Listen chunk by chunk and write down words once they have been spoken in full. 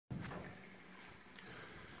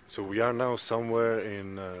So we are now somewhere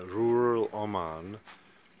in rural Oman,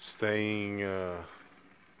 staying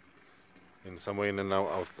in somewhere in an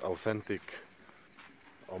authentic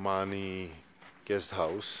Omani guest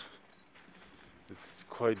house. It's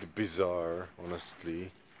quite bizarre,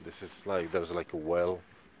 honestly. This is like, there's like a well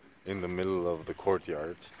in the middle of the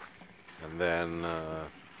courtyard, and then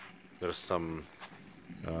there's some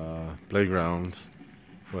playground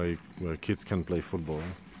where kids can play football.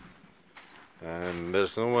 And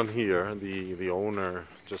there's no one here. The owner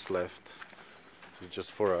just left, so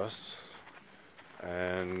just for us.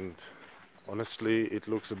 And honestly, it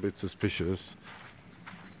looks a bit suspicious,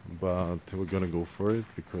 but we're gonna go for it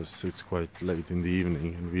because it's quite late in the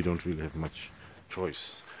evening and we don't really have much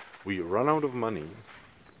choice. We run out of money,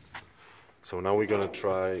 so now we're gonna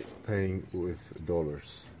try paying with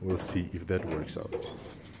dollars. We'll see if that works out.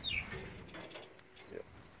 Yeah,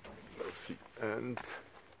 let's see. And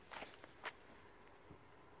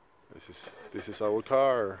this is our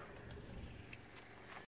car.